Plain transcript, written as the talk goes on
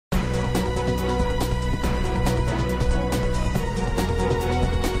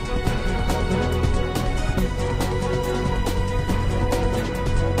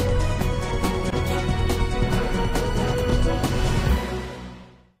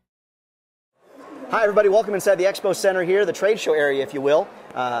Hi everybody, welcome inside the Expo Center here, the trade show area if you will,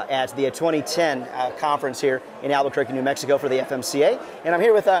 at the 2010 conference here in Albuquerque, New Mexico for the FMCA. And I'm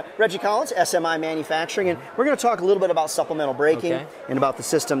here with Reggie Collins, SMI Manufacturing, and we're going to talk a little bit about supplemental braking and about the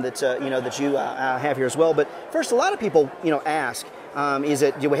system that that you have here as well. But first, a lot of people ask,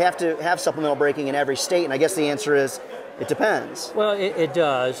 do we have to have supplemental braking in every state? And I guess the answer is, it depends. Well, it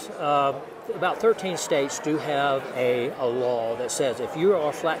does. About 13 states do have a law that says if you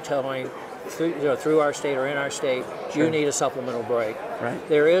are flat towing through our state or in our state, you need a supplemental brake. Right.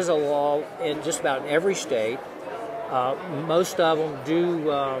 There is a law in just about every state. Most of them do,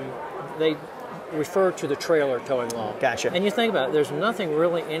 they refer to the trailer towing law. Gotcha. And you think about it, there's nothing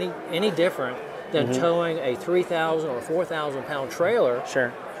really any different than towing a 3,000 or 4,000 pound trailer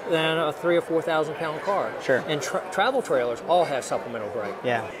than a 3,000 or 4,000 pound car. Sure. And travel trailers all have supplemental brake.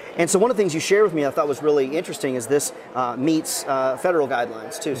 Yeah. And so one of the things you shared with me I thought was really interesting is this meets federal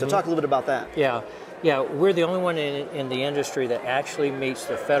guidelines too. So talk a little bit about that. Yeah. Yeah, we're the only one in the industry that actually meets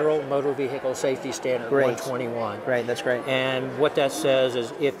the Federal Motor Vehicle Safety Standard 121. Great, that's great. And what that says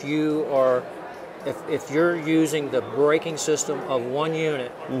is if you are if you're using the braking system of one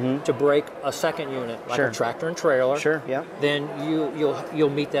unit to brake a second unit, like a tractor and trailer, then you'll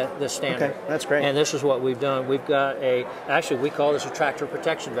meet the standard. Okay, that's great. And this is what we've done. We've got actually we call this a tractor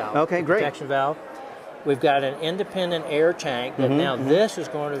protection valve. Okay, great. Protection valve. We've got an independent air tank that now this is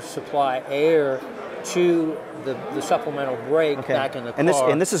going to supply air to the supplemental brake back in the car.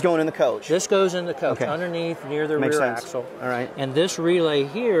 And this is going in the coach? This goes in the coach, underneath near the rear axle. All right. And this relay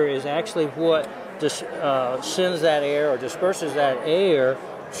here is actually what sends that air or disperses that air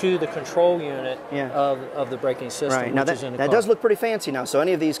to the control unit of the braking system. Right. Now that does look pretty fancy now. So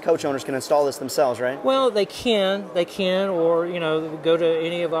any of these coach owners can install this themselves, right? Well, they can, or go to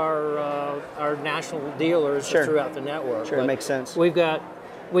any of our national dealers throughout the network. Sure, it makes sense.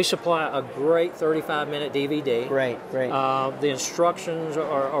 We supply a great 35-minute DVD. Great. The instructions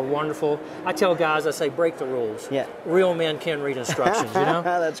are wonderful. I tell guys, I say, break the rules. Yeah. Real men can read instructions,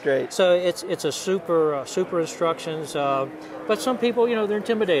 That's great. So it's a super instructions. But some people, they're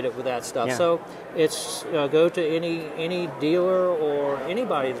intimidated with that stuff. Yeah. So it's go to any dealer or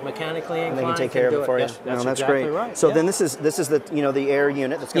anybody that's mechanically inclined. And they can take care of it for you. Yes, that's that's exactly great. right. So then this is the air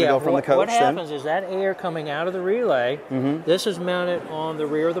unit that's going to go from the coach. What happens is that air coming out of the relay. This is mounted on the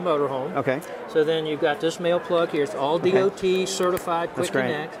rear of the motorhome. Okay. So then you've got this male plug here. It's all DOT certified, quick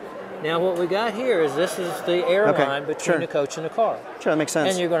connect. Now what we got here is this is the air line between the coach and the car. Sure, that makes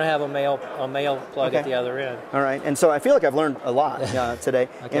sense. And you're going to have a male plug at the other end. All right. And so I feel like I've learned a lot today.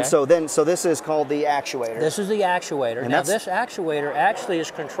 And so this is called the actuator. This is the actuator. And now this actuator actually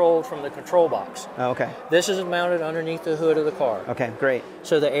is controlled from the control box. Oh, okay. This is mounted underneath the hood of the car. Okay, great.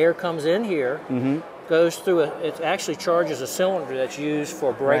 So the air comes in here. Goes through it actually charges a cylinder that's used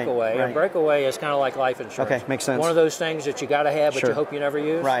for breakaway. And breakaway is kind of like life insurance. Okay, makes sense. One of those things that you got to have, but you hope you never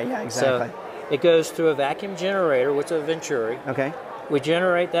use. Right, yeah, exactly. So it goes through a vacuum generator, which is a Venturi. Okay. We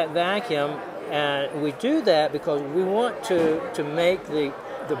generate that vacuum, and we do that because we want to make the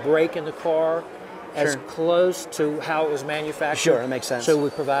brake in the car as close to how it was manufactured. Sure, that makes sense. So we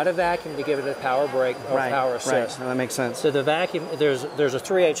provide a vacuum to give it a power brake or power assist. Right, that makes sense. So the vacuum, there's a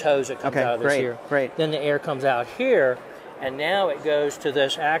 3H hose that comes out of this here. Great. Then the air comes out here, and now it goes to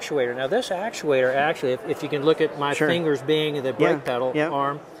this actuator. Now this actuator actually, if you can look at my fingers being the brake pedal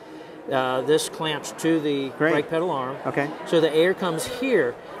arm, this clamps to the brake pedal arm. Okay. So the air comes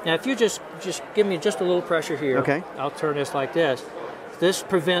here. Now if you just give me just a little pressure here, I'll turn this like this. This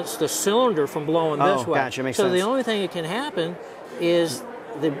prevents the cylinder from blowing this way. Gotcha, makes sense. So the only thing that can happen is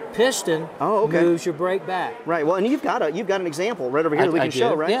the piston moves your brake back. Right. Well, and you've got an example right over here that we can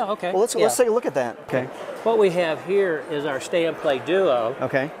show, right? Yeah. Okay. Well, let's take a look at that. Okay. What we have here is our stay and play duo.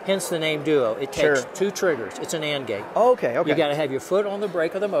 Okay. Hence the name duo. It takes two triggers. It's an AND gate. Oh, okay. Okay. You got to have your foot on the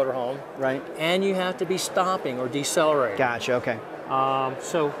brake of the motorhome. Right. And you have to be stopping or decelerating. Gotcha. Okay.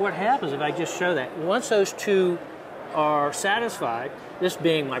 So what happens if I just show that? Once those two are satisfied, this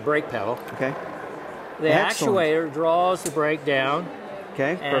being my brake pedal, the actuator draws the brake down.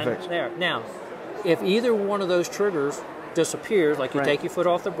 Okay, perfect. There. Now, if either one of those triggers disappears, like you take your foot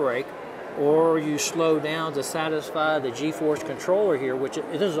off the brake, or you slow down to satisfy the G-force controller here, which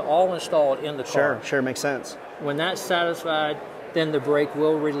this is all installed in the car. Sure, makes sense. When that's satisfied, then the brake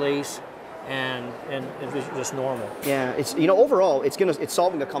will release, and it's just normal. Yeah, it's overall it's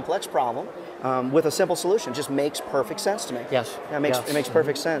solving a complex problem with a simple solution. It just makes perfect sense to me. Yes. Yeah, it makes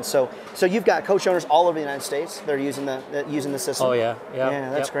perfect sense. So you've got coach owners all over the United States that are using the system. Oh yeah.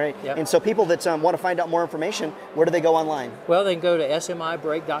 Yeah, that's great. Yep. And so people that want to find out more information, where do they go online? Well, they can go to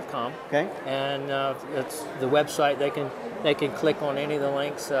smibrake.com. Okay. And it's the website. They can they can click on any of the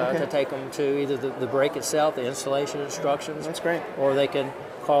links to take them to either the brake itself, the installation instructions. That's great. Or they can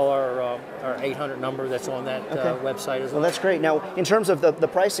call our 800 number that's on that website as well. Well, that's great. Now, in terms of the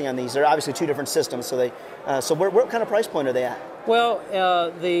pricing on these, they're obviously two different systems. So what kind of price point are they at? Well,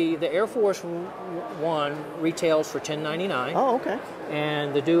 the Air Force One retails for $10.99. Oh, okay.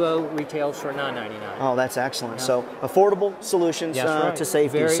 And the Duo retails for $9.99. Oh, that's excellent. Yeah. So affordable solutions to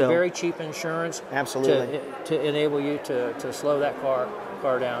safety. Very cheap insurance. Absolutely. To enable you to slow that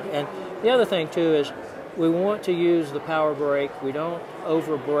car down. And the other thing too is we want to use the power brake. We don't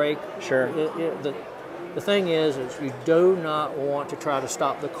over brake. Sure. The thing is you do not want to try to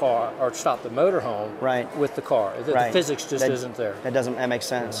stop the car or stop the motorhome with the car. The physics just isn't there. That makes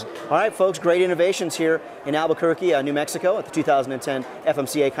sense. All right, folks, great innovations here in Albuquerque, New Mexico at the 2010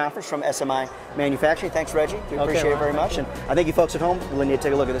 FMCA conference from SMI Manufacturing. Thanks, Reggie. We appreciate it very much. And I think you folks at home will need to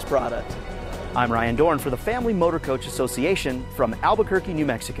take a look at this product. I'm Ryan Dorn for the Family Motor Coach Association from Albuquerque, New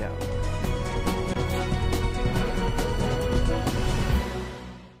Mexico.